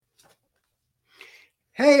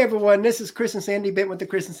Hey everyone, this is Chris and Sandy Bent with the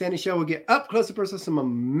Chris and Sandy Show. We'll get up close and personal with some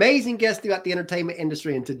amazing guests throughout the entertainment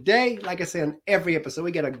industry. And today, like I said, on every episode,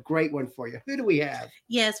 we got a great one for you. Who do we have?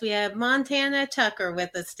 Yes, we have Montana Tucker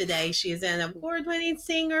with us today. She is an award-winning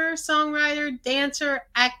singer, songwriter, dancer,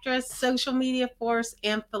 actress, social media force,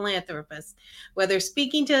 and philanthropist. Whether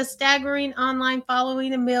speaking to a staggering online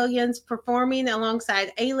following of millions, performing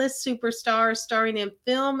alongside A-list superstars, starring in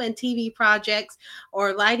film and TV projects,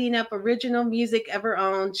 or lighting up original music of her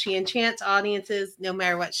own, she enchants audiences no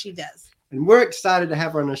matter what she does. And we're excited to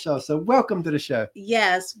have her on the show. So welcome to the show.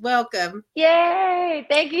 Yes, welcome. Yay!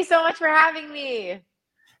 Thank you so much for having me.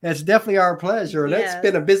 It's definitely our pleasure. Yes. It's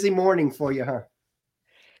been a busy morning for you, huh?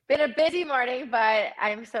 Been a busy morning, but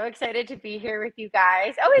I'm so excited to be here with you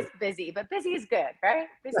guys. Always busy, but busy is good, right?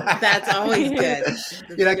 Busy. That's always good.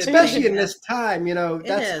 Especially in this time,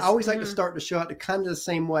 I always like to Mm-hmm. start the show out kind of the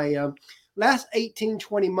same way. Last 18,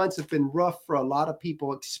 20 months have been rough for a lot of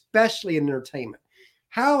people, especially in entertainment.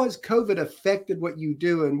 How has COVID affected what you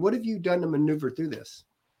do, and what have you done to maneuver through this?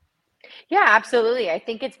 Yeah, absolutely. I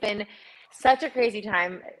think it's been such a crazy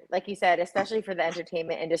time, like you said, especially for the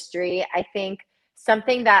entertainment industry. I think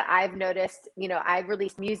something that I've noticed, I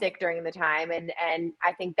released music during the time, and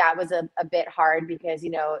I think that was a bit hard because,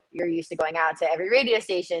 you're used to going out to every radio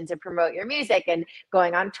station to promote your music and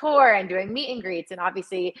going on tour and doing meet and greets. And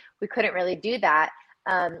obviously we couldn't really do that.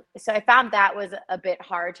 So I found that was a bit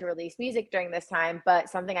hard to release music during this time, but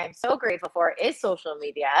something I'm so grateful for is social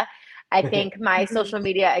media. I think my social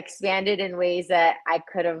media expanded in ways that I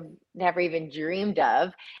could have never even dreamed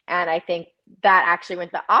of. And I think that actually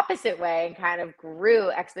went the opposite way and kind of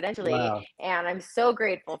grew exponentially. Wow. And I'm so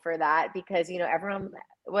grateful for that because, everyone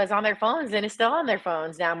was on their phones and is still on their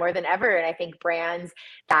phones now more than ever. And I think brands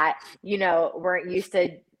that, weren't used to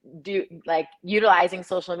utilizing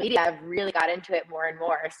social media, I've really got into it more and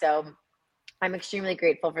more. So I'm extremely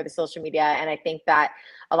grateful for the social media. And I think that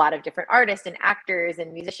a lot of different artists and actors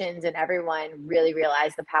and musicians and everyone really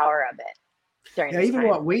realized the power of it during this Even time.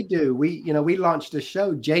 what we do, we launched the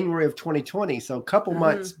show January of 2020, so a couple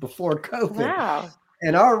months before COVID. Wow.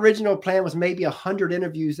 And our original plan was maybe 100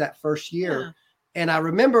 interviews that first year. Yeah. And I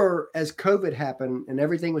remember as COVID happened and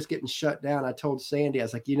everything was getting shut down, I told Sandy, I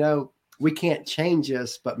was like, we can't change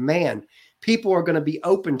this, but man, people are going to be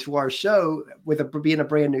open to our show being a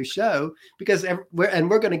brand new show because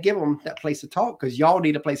we're going to give them that place to talk because y'all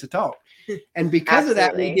need a place to talk. And because of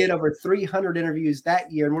that, we did over 300 interviews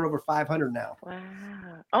that year and we're over 500 now. Wow.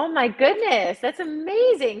 Oh my goodness. That's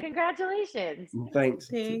amazing. Congratulations. Thanks.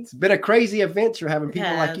 It's been a crazy adventure having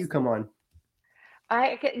people like you come on.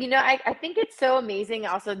 I think it's so amazing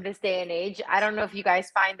also this day and age. I don't know if you guys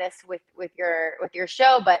find this with your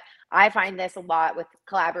show, but I find this a lot with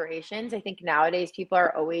collaborations. I think nowadays people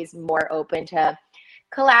are always more open to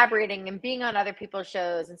collaborating and being on other people's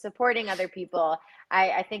shows and supporting other people.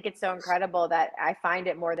 I think it's so incredible that I find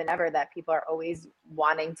it more than ever that people are always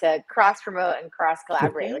wanting to cross promote and cross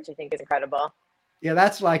collaborate, which I think is incredible. Yeah,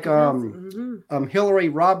 that's like Hillary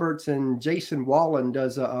Roberts and Jason Wallen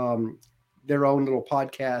does their own little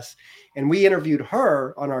podcast, and we interviewed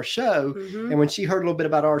her on our show. And when she heard a little bit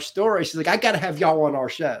about our story, she's like, I got to have y'all on our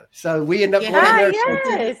show. So we ended up going on their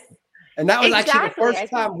show too. And that was actually the first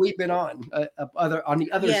time we've been on the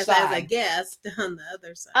other yes, side. as a guest on the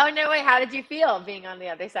other side. Oh, no way. How did you feel being on the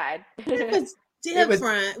other side? It was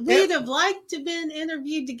different. We'd have liked to have been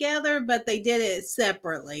interviewed together, but they did it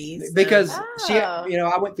separately. So. Because she,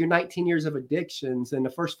 I went through 19 years of addictions, and the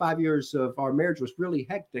first 5 years of our marriage was really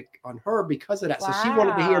hectic on her because of that. So she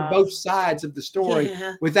wanted to hear both sides of the story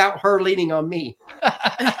without her leaning on me.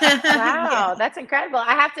 Wow, that's incredible.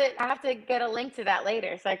 I have to get a link to that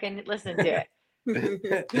later so I can listen to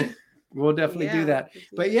it. We'll definitely do that.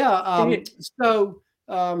 But so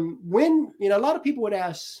when, a lot of people would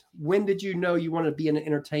ask, when did you know you wanted to be an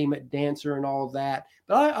entertainment dancer and all of that?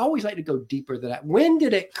 But I always like to go deeper than that. When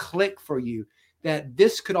did it click for you that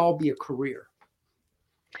this could all be a career?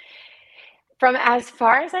 From as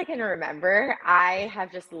far as I can remember, I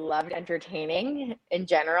have just loved entertaining in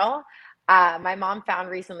general. My mom found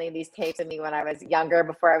recently these tapes of me when I was younger,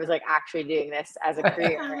 before I was actually doing this as a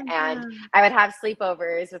career. And I would have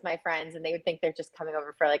sleepovers with my friends, and they would think they're just coming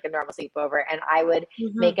over for a normal sleepover. And I would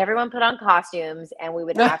make everyone put on costumes, and we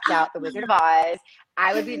would act out the Wizard of Oz.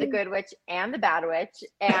 I would be the good witch and the bad witch,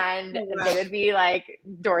 and they would be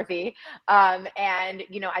Dorothy. And,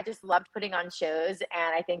 I just loved putting on shows.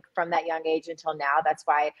 And I think from that young age until now, that's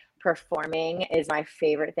why performing is my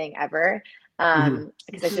favorite thing ever.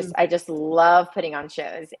 because I just love putting on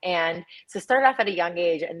shows. And so started off at a young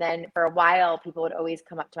age, and then for a while people would always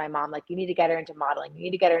come up to my mom like, you need to get her into modeling, you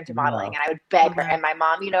need to get her into modeling. And I would beg her, and my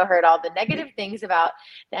mom, heard all the negative things about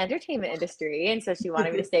the entertainment industry, and so she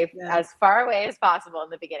wanted me to stay as far away as possible in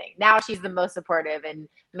the beginning. Now she's the most supportive and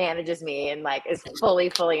manages me and like is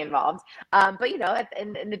fully involved. But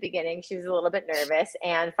in the beginning she was a little bit nervous,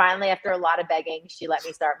 and finally after a lot of begging she let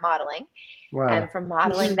me start modeling. Wow. And from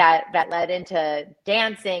modeling that led into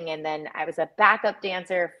dancing, and then I was a backup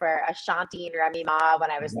dancer for Ashanti and Remy Ma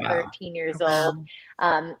when I was 13 years old.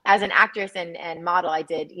 As an actress and model, I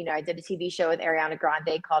did a TV show with Ariana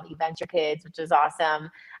Grande called Adventure Kids, which was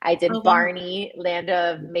awesome. I did Barney, Land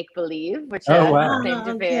of Make Believe, which claimed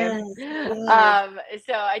to fame.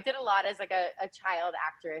 So I did a lot as like a child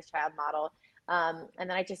actress, child model. And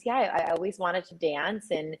then I always wanted to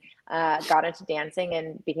dance, and got into dancing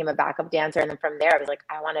and became a backup dancer. And then from there, I was like,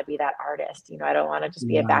 I want to be that artist. I don't want to just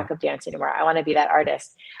be a backup dancer anymore. I want to be that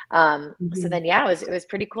artist. So then, it was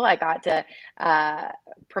pretty cool. I got to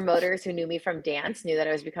promoters who knew me from dance, knew that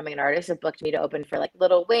I was becoming an artist, so booked me to open for like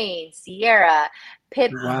Lil Wayne, Sierra,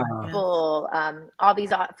 Pitbull, all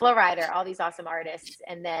these Flo Rida, all these awesome artists.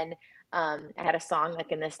 And then I had a song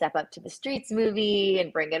like in the Step Up to the Streets movie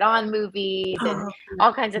and Bring It On movies and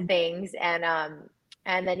all kinds of things. And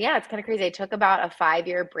then, it's kind of crazy. I took about a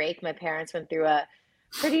 5-year break. My parents went through a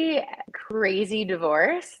pretty crazy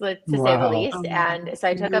divorce, to say the least. And so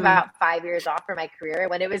I took about 5 years off from my career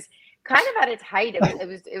when it was kind of at its height. It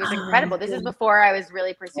was incredible. This is before I was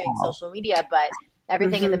really pursuing social media, but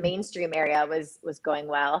everything in the mainstream area was going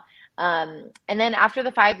well. And then after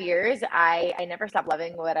the 5 years, I never stopped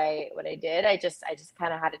loving what I did. I just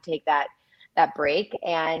kind of had to take that break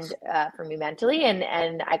and for me mentally,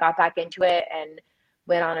 and I got back into it and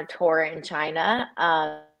went on a tour in China,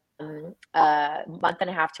 a month and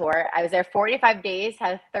a half tour. I was there 45 days,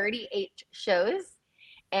 had 38 shows,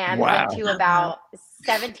 and went to about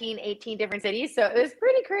 17, 18 different cities. So it was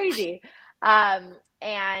pretty crazy.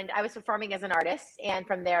 And I was performing as an artist. And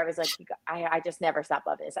from there, I was like, I just never stopped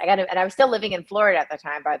loving this. And I was still living in Florida at the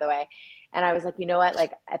time, by the way. And I was like, you know what?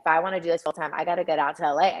 Like, if I want to do this full time, I got to get out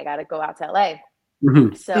to LA. I got to go out to LA.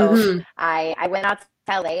 So I went out to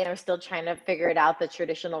LA, and I was still trying to figure it out, the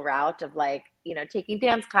traditional route of like, taking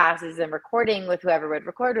dance classes and recording with whoever would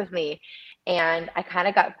record with me. And I kind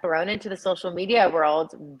of got thrown into the social media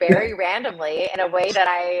world very randomly in a way that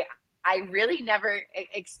I really never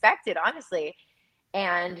expected, honestly.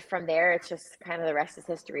 And from there, it's just kind of the rest is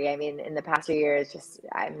history. I mean, in the past few years,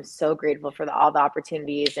 I'm so grateful for all the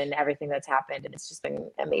opportunities and everything that's happened. And it's just been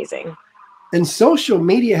amazing. And social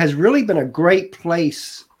media has really been a great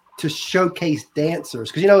place to showcase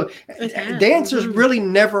dancers. Because, dancers really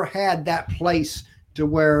never had that place to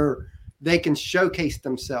where they can showcase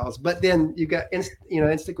themselves. But then you got,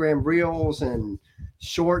 Instagram Reels and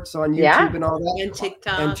shorts on YouTube and all that.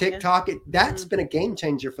 And TikTok. That's been a game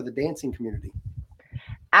changer for the dancing community.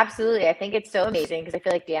 Absolutely. I think it's so amazing because I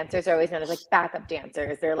feel like dancers are always known as like backup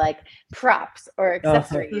dancers. They're like props or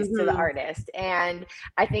accessories to the artist. And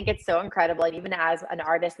I think it's so incredible. And even as an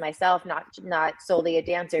artist myself, not solely a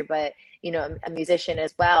dancer, but, a musician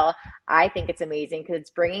as well, I think it's amazing because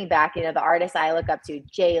it's bringing back, the artists I look up to,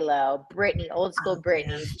 J-Lo, Britney, old school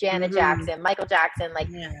Britney, Janet Jackson, Michael Jackson, like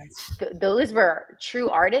those were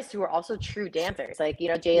true artists who were also true dancers. Like,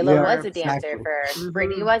 J-Lo was a dancer first,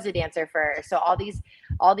 Britney was a dancer first. So all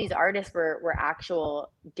these artists were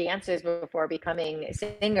actual dancers before becoming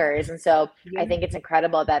singers. And so I think it's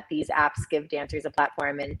incredible that these apps give dancers a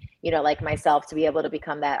platform and, like myself, to be able to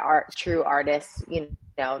become that true artist,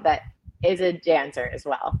 that is a dancer as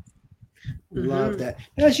well. Love that.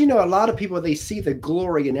 As you know, a lot of people, they see the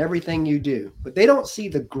glory in everything you do, but they don't see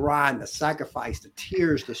the grind, the sacrifice, the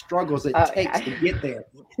tears, the struggles it takes to get there.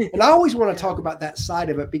 And I always want to talk about that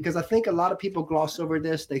side of it because I think a lot of people gloss over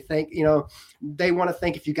this. They think, they want to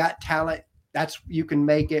think if you got talent, you can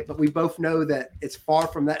make it. But we both know that it's far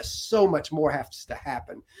from that. So much more has to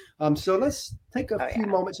happen. So let's take a few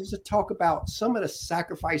moments just to talk about some of the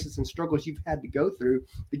sacrifices and struggles you've had to go through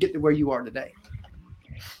to get to where you are today.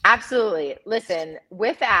 Absolutely. Listen,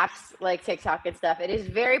 with apps like TikTok and stuff, it is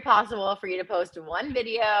very possible for you to post one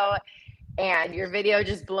video and your video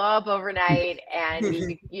just blow up overnight and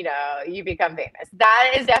you become famous.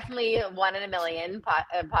 That is definitely 1 in a million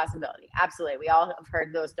possibility. Absolutely. We all have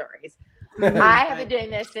heard those stories. I have been doing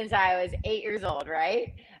this since I was 8 years old,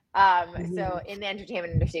 right? So in the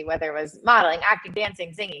entertainment industry, whether it was modeling, acting,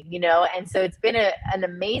 dancing, singing, and so it's been an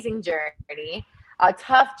amazing journey, a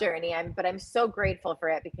tough journey, but I'm so grateful for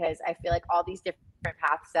it because I feel like all these different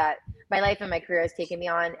paths that my life and my career has taken me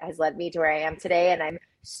on has led me to where I am today. And I'm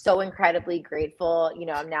so incredibly grateful. You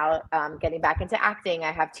know, I'm now getting back into acting.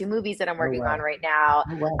 I have 2 movies that I'm working on right now.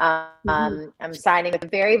 I'm signing with a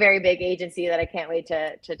very, very big agency that I can't wait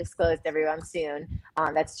to disclose to everyone soon.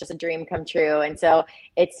 That's just a dream come true. And so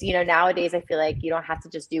it's, you know, nowadays I feel like you don't have to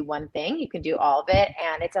just do one thing. You can do all of it.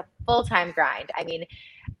 And it's a full-time grind. I mean,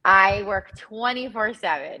 I work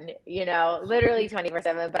 24/7, you know, literally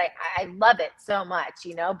 24/7, but I love it so much,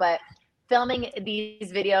 you know, but filming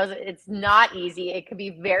these videos, it's not easy. It can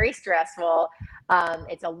be very stressful.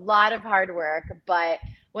 It's a lot of hard work, but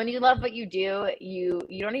when you love what you do, you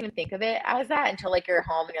don't even think of it as that until like you're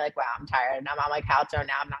home and you're like, wow, I'm tired and I'm on my couch. Oh,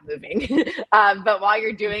 now I'm not moving. But while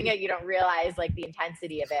you're doing it, you don't realize like the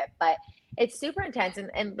intensity of it, but it's super intense.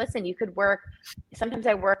 And listen, you could work, sometimes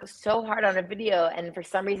I work so hard on a video and for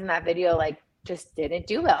some reason that video like just didn't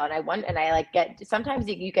do well. And I like sometimes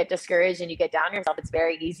you get discouraged and you get down on yourself. It's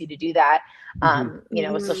very easy to do that. You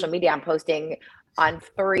know, with social media, I'm posting on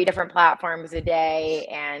 3 different platforms a day.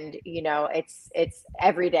 And, you know, it's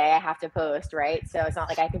every day I have to post, right? So it's not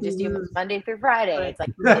like I can just do Monday through Friday. It's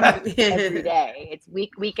like every day. It's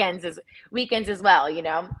weekends as well, you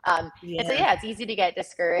know? And so, yeah, it's easy to get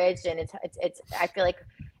discouraged and it's I feel like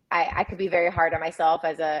I could be very hard on myself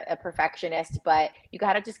as a perfectionist, but you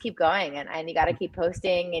got to just keep going and you got to keep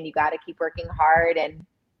posting and you got to keep working hard. And,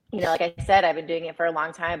 you know, like I said, I've been doing it for a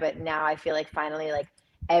long time, but now I feel like finally, like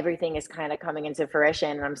everything is kind of coming into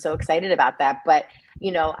fruition and I'm so excited about that. But,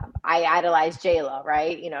 you know, I idolize JLo,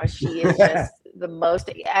 right? You know, she is just the most,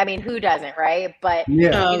 I mean, who doesn't, right? But, you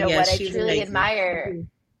know, what I truly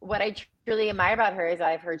admire, about her is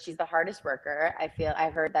I've heard she's the hardest worker.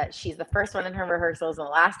 I've heard that she's the first one in her rehearsals and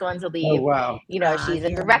the last one to leave. Oh, wow. You know, she's a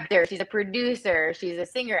director, she's a producer, she's a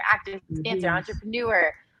singer, actress, dancer,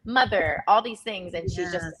 entrepreneur, mother, all these things. And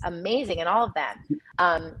she's just amazing in all of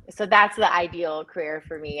them. So that's the ideal career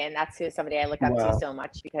for me. And that's somebody I look up to so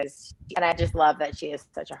much and I just love that she is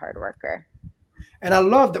such a hard worker. And I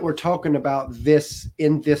love that we're talking about this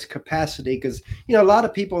in this capacity because, you know, a lot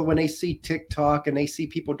of people, when they see TikTok and they see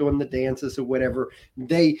people doing the dances or whatever,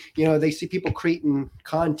 they see people creating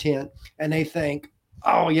content and they think,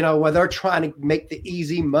 oh, you know, well, they're trying to make the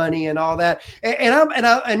easy money and all that.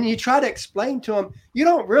 And you try to explain to them, you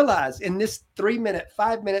don't realize in this 3-minute,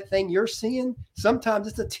 5-minute thing you're seeing, sometimes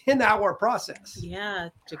it's a 10-hour process. Yeah.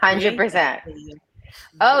 100%.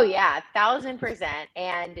 Oh yeah, 1,000%.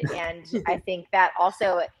 And I think that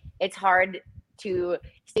also it's hard to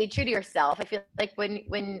stay true to yourself. I feel like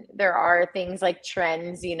when there are things like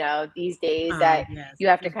trends, you know, these days that you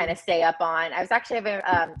have to kind of stay up on. I was actually having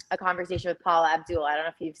a conversation with Paula Abdul. I don't know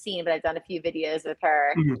if you've seen, but I've done a few videos with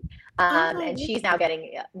her. And she's now getting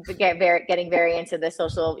very into the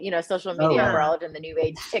social media world and the new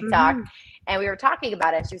age TikTok. And we were talking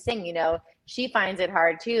about it. She was saying, you know, she finds it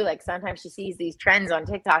hard too. Like sometimes she sees these trends on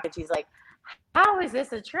TikTok and she's like, how is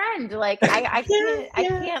this a trend? Like I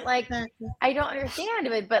can't like, I don't understand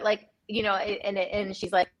it, but like, you know, and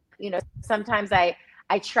she's like, you know, sometimes I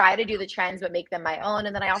try to do the trends, but make them my own.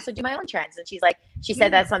 And then I also do my own trends. And she's like, she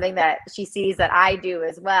said that's something that she sees that I do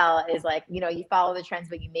as well is like, you know, you follow the trends,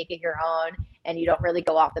 but you make it your own and you don't really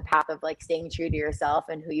go off the path of like staying true to yourself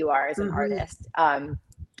and who you are as an artist.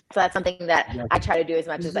 So that's something that I try to do as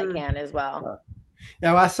much as I can as well.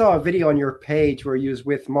 Now, I saw a video on your page where you was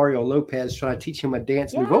with Mario Lopez trying to teach him a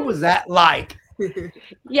dance move. What was that like?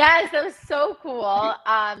 Yes, that was so cool.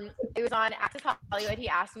 It was on Access Hollywood. He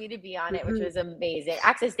asked me to be on it, which was amazing.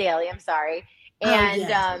 Access Daily, I'm sorry.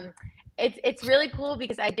 And it's really cool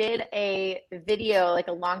because I did a video like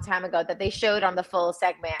a long time ago that they showed on the full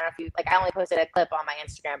segment. I only posted a clip on my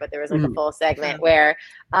Instagram, but there was like a full segment where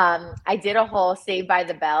I did a whole Saved by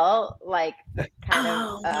the Bell like kind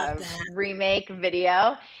of remake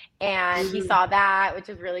video. And he saw that, which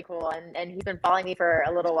is really cool. And he's been following me for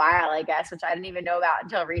a little while, I guess, which I didn't even know about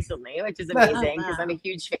until recently, which is amazing because I'm a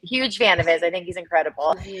huge fan of his. I think he's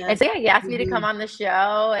incredible. And so, yeah, he asked me to come on the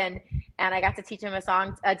show and I got to teach him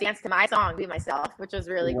a dance to my song, Be Myself, which was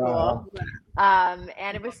really cool.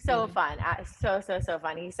 And it was so fun. So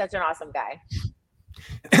fun. He's such an awesome guy.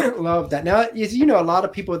 Love that. Now, as you know, a lot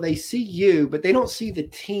of people, they see you, but they don't see the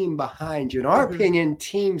team behind you. In our opinion,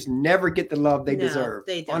 teams never get the love they deserve.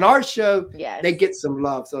 On our show, they get some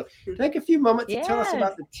love. So take a few moments to tell us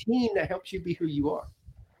about the team that helps you be who you are.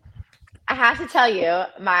 I have to tell you,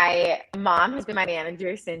 my mom has been my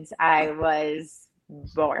manager since I was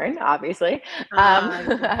born, obviously.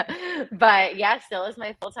 But yeah, still is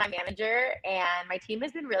my full-time manager. And my team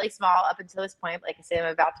has been really small up until this point. Like I said,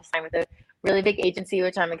 I'm about to sign with a really big agency,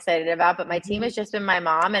 which I'm excited about. But my team has just been my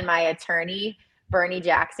mom and my attorney, Bernie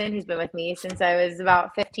Jackson, who's been with me since I was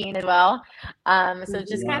about 15 as well. So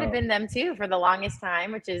it's just kind of been them too for the longest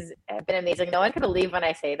time, which has been amazing. No one can believe when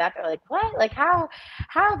I say that. They're like, what? Like how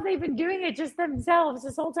have they been doing it just themselves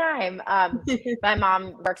this whole time? My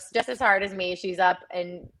mom works just as hard as me. She's up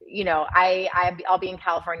and, you know, I'll be in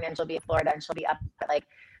California and she'll be in Florida and she'll be up at like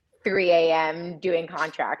 3 a.m. doing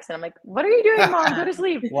contracts. And I'm like, what are you doing, Mom? Go to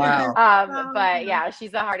sleep. Wow. But yeah,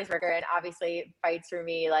 she's the hardest worker and obviously fights for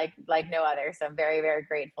me like no other. So I'm very, very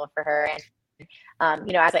grateful for her. And,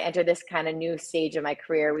 you know, as I enter this kind of new stage of my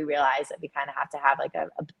career, we realize that we kind of have to have like a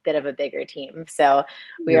bit of a bigger team. So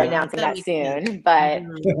we are announcing that soon.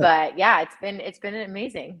 But yeah, it's been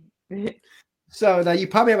amazing. So now you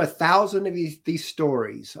probably have 1,000 of these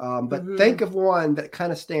stories, but think of one that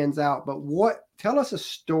kind of stands out. But tell us a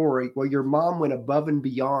story where your mom went above and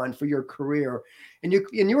beyond for your career, and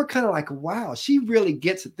you were kind of like, wow, she really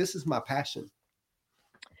gets it. This is my passion.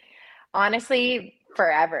 Honestly,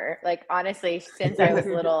 forever. Like honestly, since I was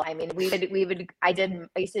little, I mean, I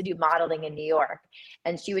used to do modeling in New York,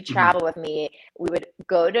 and she would travel with me. We would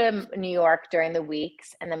go to New York during the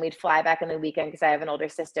weeks, and then we'd fly back on the weekend because I have an older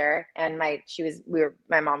sister, and my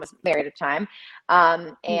mom was married at the time,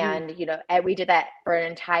 and you know, we did that for an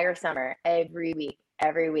entire summer, every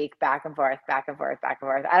week, back and forth. I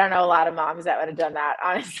don't know a lot of moms that would have done that,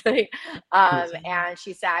 honestly. And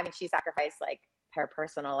she sacrificed like her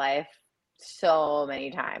personal life so many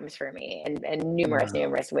times for me in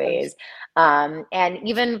numerous ways. And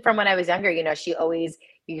even from when I was younger, you know,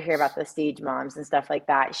 you hear about the stage moms and stuff like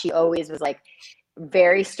that. She always was like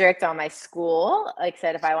very strict on my school. Like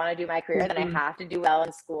said, if I want to do my career, then I have to do well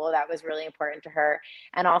in school. That was really important to her.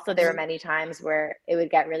 And also there were many times where it would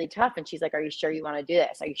get really tough. And she's like, are you sure you want to do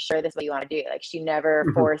this? Are you sure this is what you want to do? Like she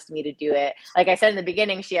never forced me to do it. Like I said in the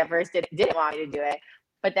beginning, she at first didn't want me to do it.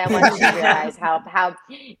 But then once she realized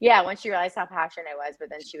once she realized how passionate I was,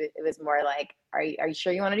 but then it was more like, are you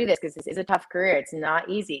sure you want to do this? Because this is a tough career. It's not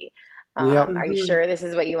easy. Are you sure this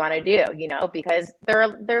is what you want to do? You know, because there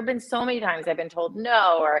have been so many times I've been told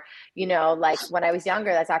no, or, you know, like when I was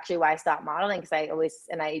younger, that's actually why I stopped modeling. Because I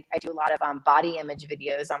do a lot of body image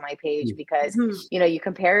videos on my page because, you know, you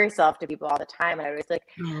compare yourself to people all the time. And I was like,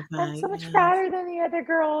 I'm so much fatter than the other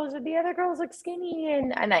girls, and the other girls look skinny.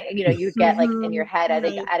 And I, you know, you get like in your head at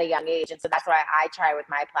a young age. And so that's why I try with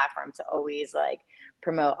my platform to always like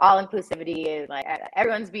promote all inclusivity, like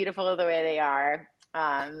everyone's beautiful the way they are.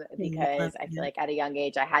 Because I feel like at a young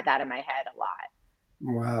age, I had that in my head a lot.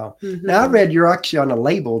 Wow. Now I read you're actually on a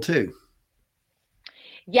label too.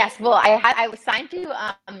 Yes. Well, I was signed to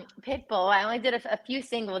Pitbull. I only did a few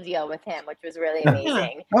single deal with him, which was really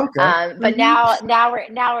amazing. Okay. But now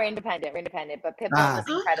we're independent. We're independent. But Pitbull was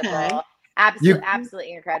incredible.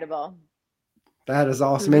 Absolutely incredible. That is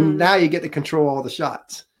awesome. And now you get to control all the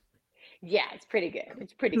shots. Yeah, it's pretty good.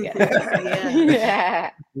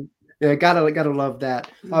 Yeah. Yeah, gotta love that.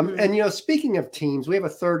 And you know, speaking of teams, we have a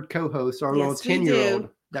third co-host, our little 10-year-old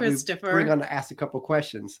that we bring on to ask a couple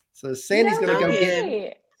questions. So Sandy's gonna go get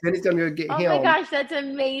him. Oh my gosh, that's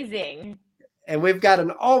amazing. And we've got an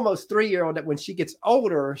almost 3-year-old that when she gets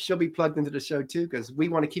older, she'll be plugged into the show too, because we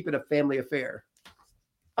want to keep it a family affair.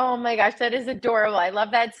 Oh my gosh, that is adorable. I love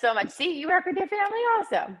that so much. See, you work with your family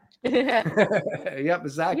also. Yep,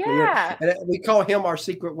 exactly. Yeah. And we call him our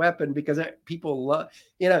secret weapon because people love,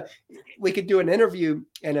 you know, we could do an interview,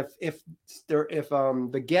 and if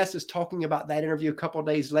the guest is talking about that interview a couple of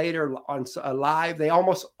days later on a live, they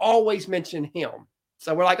almost always mention him.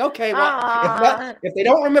 So we're like, okay, well, if they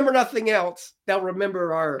don't remember nothing else, they'll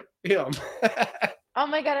remember him. Oh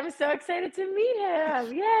my God, I'm so excited to meet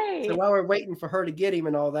him. Yay. So while we're waiting for her to get him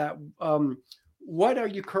and all that, what are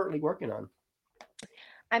you currently working on?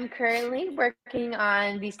 I'm currently working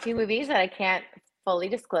on these 2 movies that I can't fully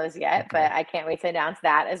disclose yet, but I can't wait to announce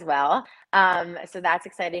that as well. So that's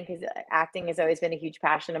exciting because acting has always been a huge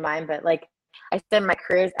passion of mine. But like I said, in my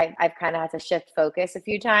career, I've kind of had to shift focus a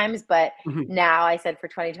few times. But now I said for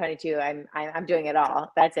 2022, I'm doing it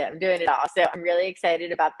all. That's it. I'm doing it all. So I'm really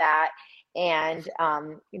excited about that. And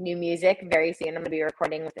new music very soon. I'm going to be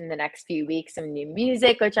recording within the next few weeks some new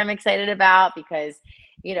music, which I'm excited about because,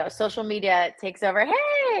 you know, social media takes over.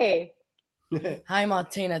 Hey, hi,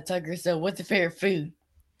 Montana Tucker. So, what's your favorite food?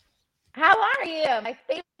 How are you? My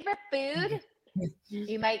favorite food.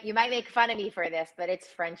 You might make fun of me for this, but it's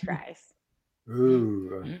French fries.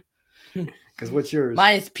 Ooh, because what's yours?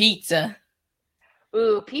 Mine is pizza.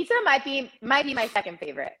 Ooh, pizza might be my second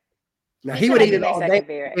favorite. Now he would eat it all day.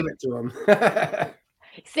 Give it to him.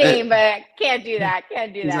 Same, but can't do that.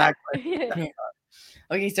 Exactly.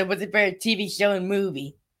 Okay, so what's your favorite TV show and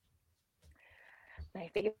movie? My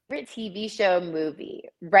favorite TV show movie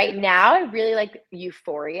right now, I really like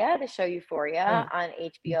Euphoria, the show Euphoria on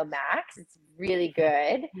HBO Max. It's really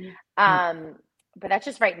good. But that's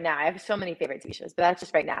just right now. I have so many favorite TV shows, but that's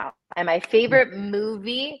just right now. And my favorite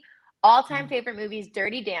movie, all-time favorite movie is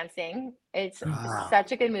Dirty Dancing. It's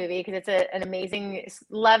such a good movie because it's an amazing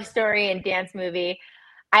love story and dance movie.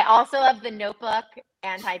 I also love The Notebook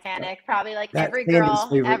and Titanic, probably like That's every Sandy's girl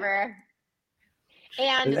favorite. ever.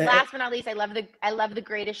 And last but not least, I love the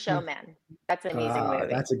Greatest Showman. That's an amazing movie.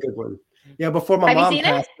 That's a good one. Yeah, before my Have you mom seen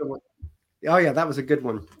passed away. Oh yeah, that was a good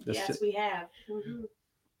one. Yes, we have. Mm-hmm.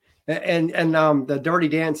 And the Dirty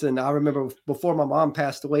Dancing, I remember before my mom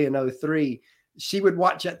passed away in 2003, she would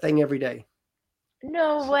watch that thing every day.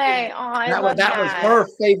 No way. Oh, that was her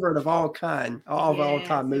favorite of all time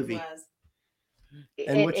movie.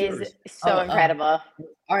 It is so incredible.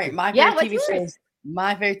 All right, my favorite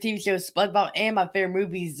TV show is SpongeBob, and my favorite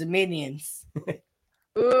movie is The Minions.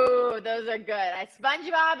 Ooh, those are good.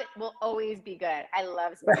 SpongeBob will always be good. I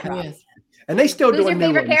love SpongeBob. Yes. And they still doing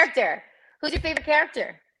new ones. Who's your favorite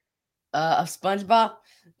character? Of SpongeBob,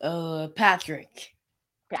 Patrick.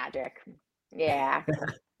 Patrick. Yeah.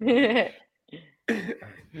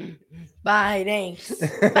 Bye, thanks.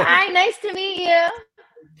 Bye, nice to meet you.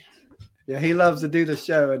 Yeah, he loves to do the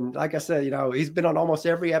show, and like I said, he's been on almost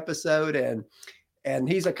every episode, and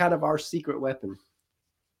he's a kind of our secret weapon.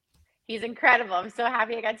 He's incredible. I'm so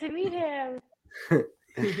happy I got to meet him.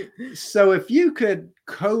 So if you could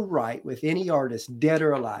co-write with any artist, dead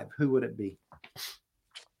or alive, who would it be?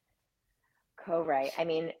 Co-write. I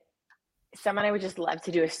mean, someone I would just love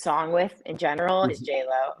to do a song with in general is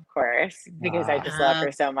J-Lo, of course, because I just love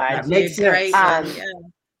her so much. That makes sense.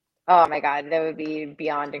 Oh my God, that would be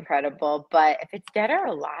beyond incredible. But if it's dead or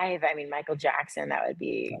alive, I mean, Michael Jackson, that would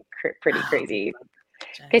be pretty crazy.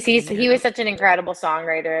 Because he was such an incredible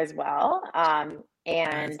songwriter as well.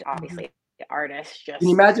 And obviously the artist just. Can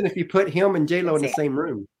you imagine if you put him and J-Lo in the same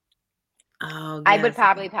room? Oh, I would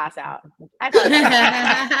probably pass out.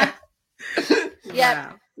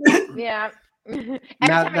 Yeah. Yeah. Every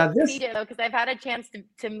time I see it, though, because I've had a chance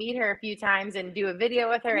to meet her a few times and do a video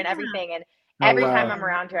with her and everything. And every time I'm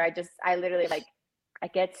around her, I literally I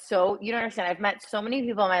get so, you don't understand. I've met so many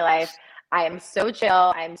people in my life. I am so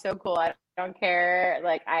chill. I am so cool. I don't care.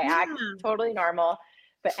 Like I act totally normal.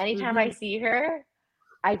 But anytime I see her,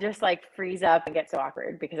 I just freeze up and get so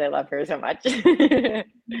awkward because I love her so much.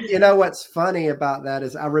 You know what's funny about that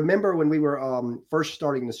is I remember when we were first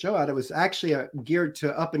starting the show out, it was actually geared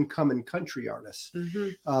to up and coming country artists.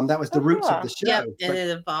 That was the roots of the show. Yep, and it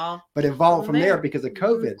evolved. But evolved from there because of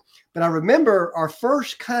COVID. But I remember our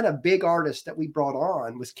first kind of big artist that we brought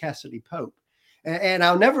on was Cassidy Pope. And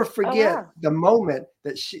I'll never forget the moment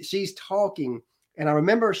that she's talking. And I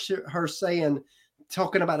remember her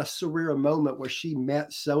talking about a surreal moment where she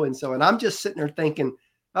met so-and-so. And I'm just sitting there thinking,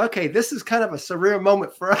 okay, this is kind of a surreal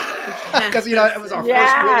moment for us. Because, it was our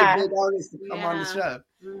first really big artist to come on the show.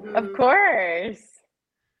 Of course.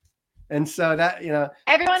 And so that,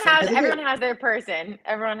 everyone has their person.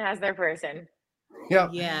 Everyone has their person. Yeah.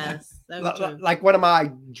 Yes. Like one of my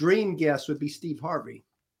dream guests would be Steve Harvey.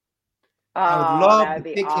 Oh, I would love to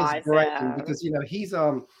pick awesome. his brain because, he's,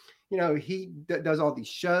 he does all these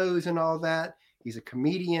shows and all that. He's a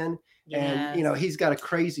comedian and, he's got a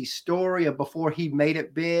crazy story of before he made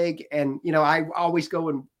it big. And, I always go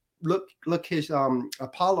and look his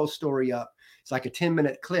Apollo story up. It's like a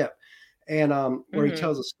 10-minute clip and where he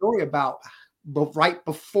tells a story about right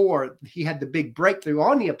before he had the big breakthrough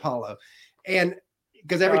on the Apollo. And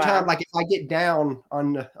because every time, if I get down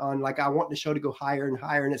on I want the show to go higher and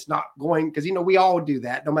higher and it's not going, because, we all do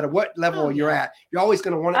that. No matter what level you're at, you're always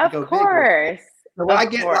going to want it to go bigger. So when I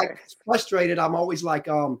get frustrated, I'm always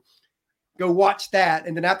go watch that.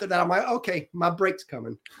 And then after that, I'm like, okay, my break's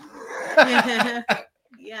coming. Yeah.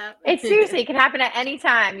 It seriously can happen at any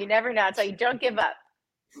time. You never know. So you don't give up.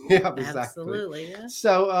 Yeah, exactly. Absolutely. Yeah.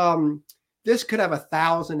 So this could have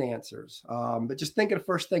 1,000 answers. But just think of the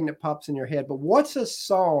first thing that pops in your head. But what's a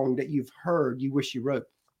song that you've heard you wish you wrote?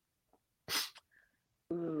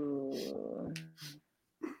 Ooh.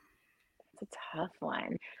 That's a tough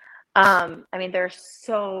one. I mean, there's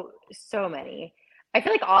so many. I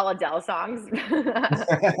feel like all Adele songs.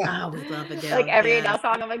 Oh, we love Adele. Every Adele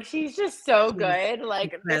song, I'm like, she's just so good.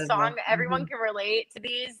 This song, everyone can relate to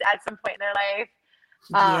these at some point in their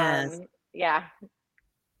life. Yeah,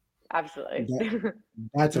 absolutely.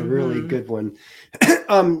 That's a really good one.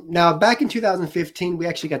 Now, back in 2015, we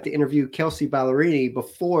actually got to interview Kelsey Ballerini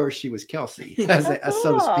before she was Kelsey, so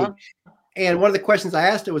to speak. And one of the questions I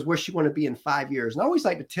asked her was where she wanted to be in 5 years. And I always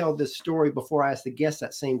like to tell this story before I ask the guest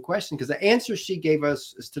that same question, because the answer she gave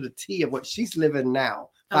us is to the T of what she's living now,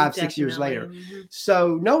 5-6 years later. Mm-hmm.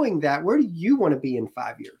 So knowing that, where do you want to be in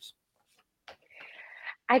 5 years?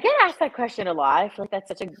 I get asked that question a lot. I feel like that's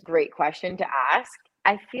such a great question to ask.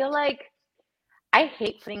 I feel like I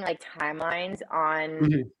hate putting like timelines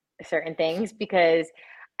on certain things, because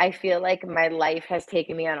I feel like my life has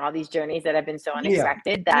taken me on all these journeys that have been so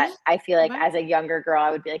unexpected that I feel like as a younger girl, I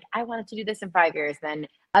would be like, I wanted to do this in 5 years. Then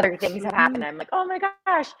other things have happened. I'm like, oh my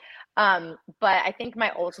gosh. But I think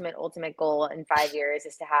my ultimate goal in 5 years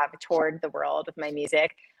is to have toured the world with my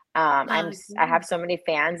music. I have so many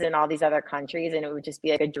fans in all these other countries, and it would just be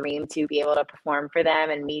like a dream to be able to perform for them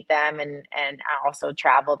and meet them and also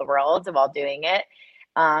travel the world while doing it.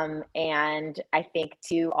 And I think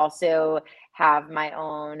to also have my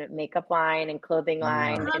own makeup line and clothing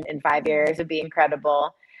line in 5 years would be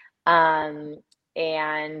incredible.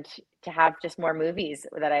 And to have just more movies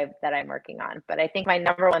that I'm working on. But I think my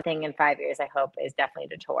number one thing in 5 years, I hope, is definitely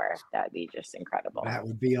to tour. That would be just incredible. That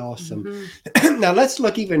would be awesome. Now let's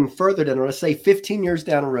look even further down. Let's say 15 years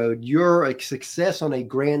down the road, you're a success on a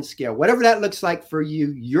grand scale. Whatever that looks like for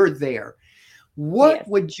you, you're there. What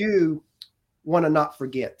would you want to not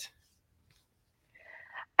forget?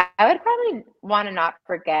 I would probably want to not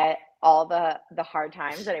forget all the hard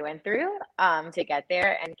times that I went through to get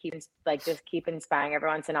there, and keep inspiring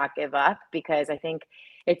everyone to not give up, because I think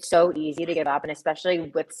it's so easy to give up. And especially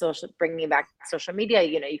with bringing back social media,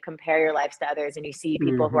 you compare your lives to others, and you see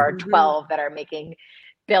people who are 12 that are making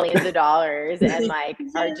billions of dollars and like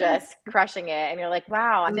are just crushing it. And you're like,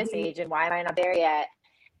 wow, I'm this age and why am I not there yet?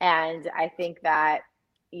 And I think that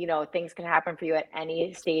things can happen for you at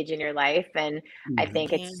any stage in your life. And I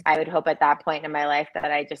think I would hope at that point in my life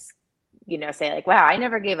that I just, say like, wow, I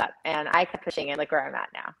never gave up and I kept pushing it, like where I'm at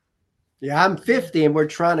now. Yeah, I'm 50 and we're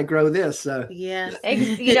trying to grow this. So yeah,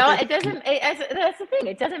 it doesn't, that's the thing.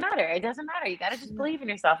 It doesn't matter. It doesn't matter. You got to just believe in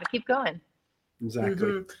yourself and keep going.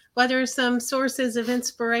 Exactly. What are some sources of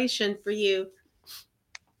inspiration for you?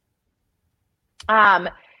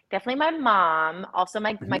 Definitely my mom. Also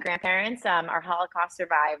my grandparents are Holocaust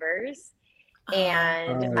survivors.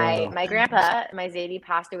 And my grandpa, my Zadie,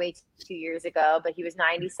 passed away 2 years ago, but he was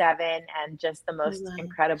 97 and just the most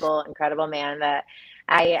incredible man that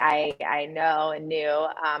I know and knew.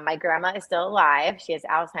 My grandma is still alive. She has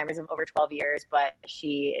Alzheimer's of over 12 years, but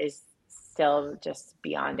she is still just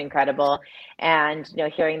beyond incredible. And,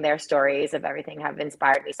 hearing their stories of everything have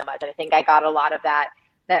inspired me so much. And I think I got a lot of that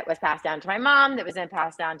was passed down to my mom, that was then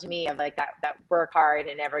passed down to me, of like that work hard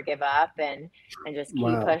and never give up and just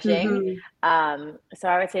keep pushing. So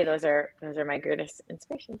I would say those are my greatest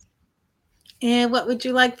inspirations. And what would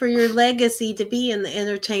you like for your legacy to be in the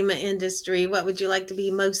entertainment industry? What would you like to be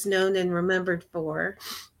most known and remembered for?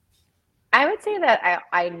 I would say that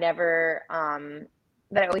I never,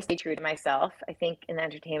 that I always stay true to myself. I think in the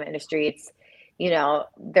entertainment industry, it's,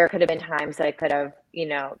 there could have been times that I could have,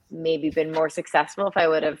 maybe been more successful if I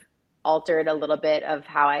would have altered a little bit of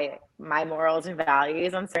how my morals and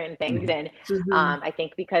values on certain things. And I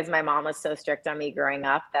think because my mom was so strict on me growing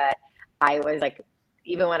up, that I was like,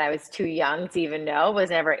 even when I was too young to even know, was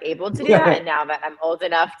never able to do that. And now that I'm old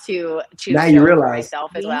enough to choose now you realize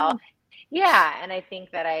myself as well. Yeah. And I think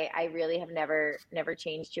that I really have never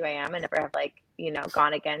changed who I am, and never have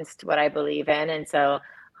gone against what I believe in. And so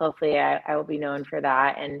hopefully I will be known for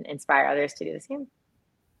that and inspire others to do the same.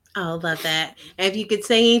 I love that. And if you could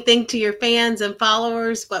say anything to your fans and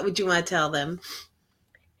followers, what would you want to tell them?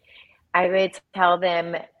 I would tell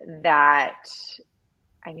them that,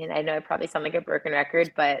 I know I probably sound like a broken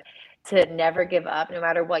record, but to never give up, no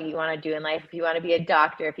matter what you want to do in life. If you want to be a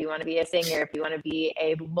doctor, if you want to be a singer, if you want to be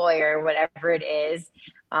a lawyer, whatever it is,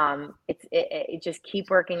 it just keep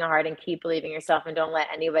working hard and keep believing in yourself, and don't let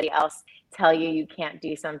anybody else tell you can't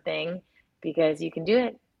do something, because you can do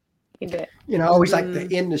it. You can do it. I always like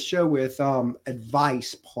to end the show with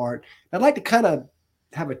advice part. I'd like to kind of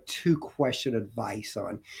have a 2-question advice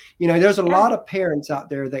on, there's a lot of parents out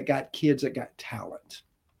there that got kids that got talent.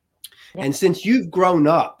 Yeah. And since you've grown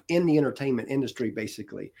up in the entertainment industry,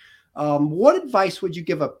 basically, what advice would you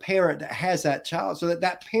give a parent that has that child, so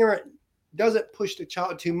that parent doesn't push the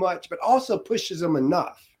child too much, but also pushes them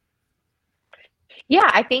enough? Yeah,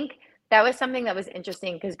 I think that was something that was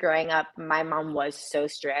interesting, because growing up, my mom was so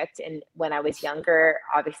strict. And when I was younger,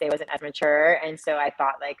 obviously I wasn't as mature. And so I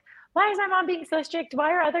thought like, why is my mom being so strict?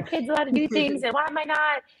 Why are other kids allowed to do things? And why am I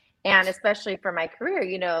not? And especially for my career,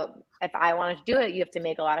 if I wanted to do it, you have to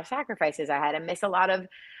make a lot of sacrifices. I had to miss a lot of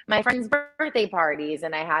my friends' birthday parties,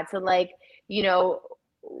 and I had to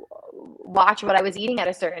watch what I was eating at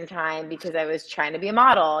a certain time because I was trying to be a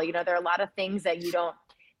model. You know, there are a lot of things that you don't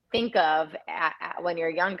think of when you're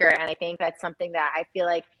younger. And I think that's something that I feel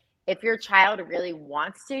like if your child really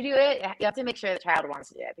wants to do it, you have to make sure the child wants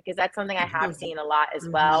to do it, because that's something I have seen a lot as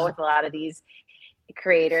well with a lot of these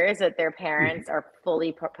creators, that their parents are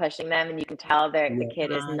fully pushing them, and you can tell that the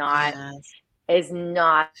kid is not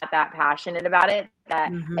that passionate about it.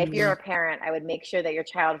 That if you're a parent, I would make sure that your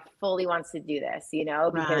child fully wants to do this, you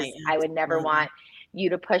know, because I would never want you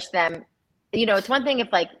to push them. You know, it's one thing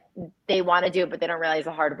if like they want to do it, but they don't realize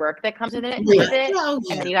the hard work that comes with it, and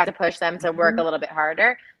then you have to push them to work a little bit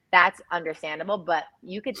harder. That's understandable, but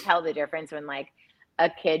you could tell the difference when like a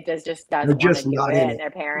kid doesn't want to do it, and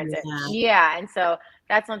their parents and so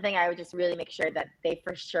that's one thing I would just really make sure that they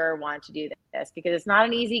for sure want to do this, because it's not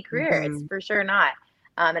an easy career. It's for sure not.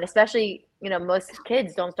 And especially, you know, most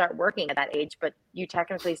kids don't start working at that age, but you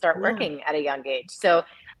technically start working at a young age. So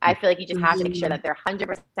I feel like you just have to make sure that they're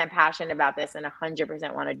 100% passionate about this and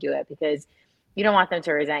 100% want to do it, because you don't want them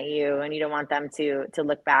to resent you, and you don't want them to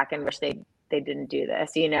look back and wish they didn't do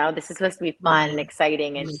this. You know, this is supposed to be fun and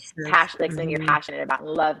exciting and passionate, something you're passionate about and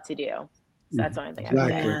love to do. So that's the only thing I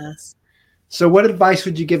would say. So what advice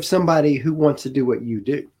would you give somebody who wants to do what you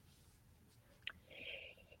do?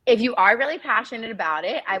 If you are really passionate about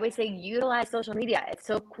it, I would say utilize social media. It's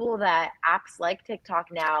so cool that apps like TikTok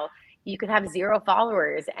now, you could have 0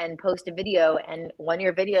 followers and post a video, and one of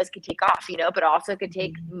your videos could take off, you know, but also could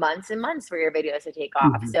take months and months for your videos to take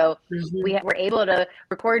off. So we're able to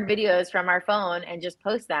record videos from our phone and just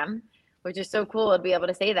post them, which is so cool to be able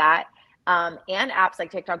to say that. And apps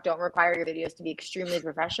like TikTok don't require your videos to be extremely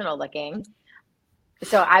professional looking.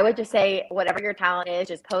 So I would just say, whatever your talent is,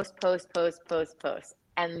 just post,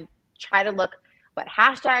 and try to look what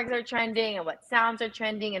hashtags are trending and what sounds are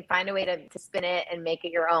trending, and find a way to spin it and make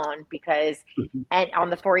it your own, because and on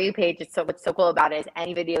the For You page, what's so cool about it is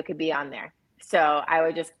any video could be on there. So I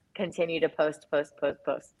would just continue to post.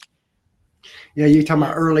 Yeah, you were talking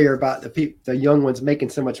about earlier about the young ones making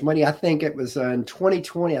so much money. I think it was in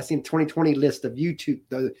 2020, I seen a 2020 list of YouTube,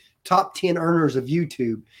 the top 10 earners of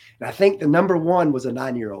YouTube. And I think the number 1 was a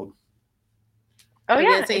 9-year-old. Oh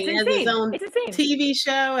yeah, he has his own TV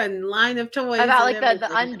show and line of toys about like the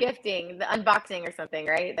ungifting, the unboxing or something,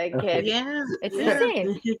 right? Like kid, it's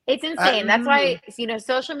insane. It's insane. That's why, you know,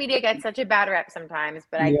 social media gets such a bad rep sometimes.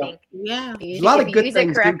 But I think if you use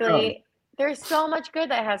it correctly, there's so much good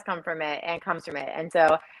that has come from it and comes from it. And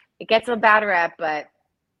so it gets a bad rep, but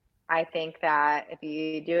I think that if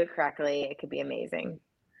you do it correctly, it could be amazing.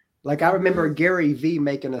 Like I remember Gary V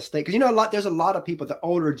making a statement, because you know there's a lot of people, the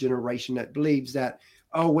older generation, that believes that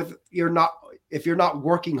if you're not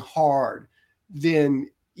working hard, then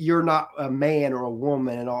you're not a man or a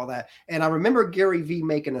woman and all that. And I remember Gary V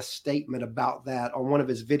making a statement about that on one of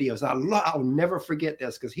his videos. I'll never forget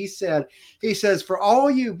this, because he says, for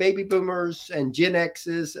all you baby boomers and Gen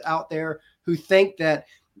X's out there who think that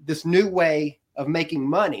this new way of making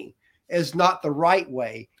money is not the right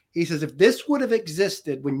way, he says, if this would have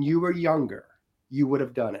existed when you were younger, you would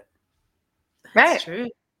have done it. Right. That's true.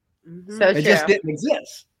 So it just didn't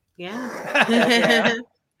exist. Yeah.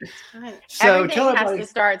 Right. So everything has to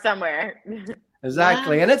start somewhere.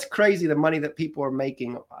 Exactly. And it's crazy the money that people are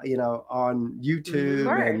making, you know, on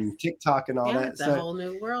YouTube and TikTok and all that. It's a whole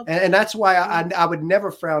new world. And that's why I would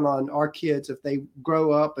never frown on our kids if they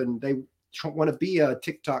grow up and they want to be a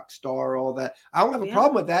TikTok star or all that. I don't have a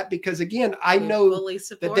problem with that, because again, I know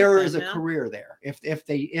that there is a career there if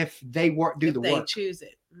they work, do the work. They choose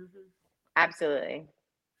it. Absolutely.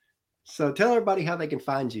 So tell everybody how they can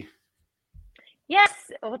find you. Yes.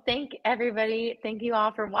 Well, thank everybody. Thank you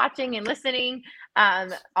all for watching and listening. All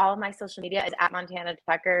of my social media is at Montana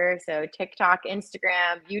Tucker. So TikTok,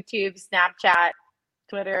 Instagram, YouTube, Snapchat,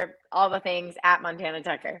 Twitter, all the things at Montana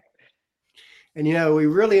Tucker. And, you know, we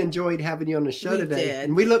really enjoyed having you on the show today.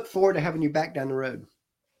 And we look forward to having you back down the road.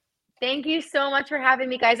 Thank you so much for having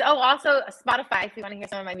me, guys. Oh, also Spotify, if you want to hear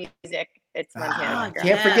some of my music, it's Montana Tucker.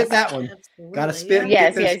 Can't forget that one. Got to spin.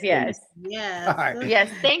 Yes. All right. Yes.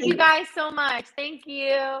 Thank you guys so much. Thank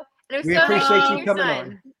you. We appreciate you coming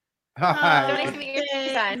on. So nice to meet your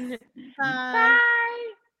son. Bye.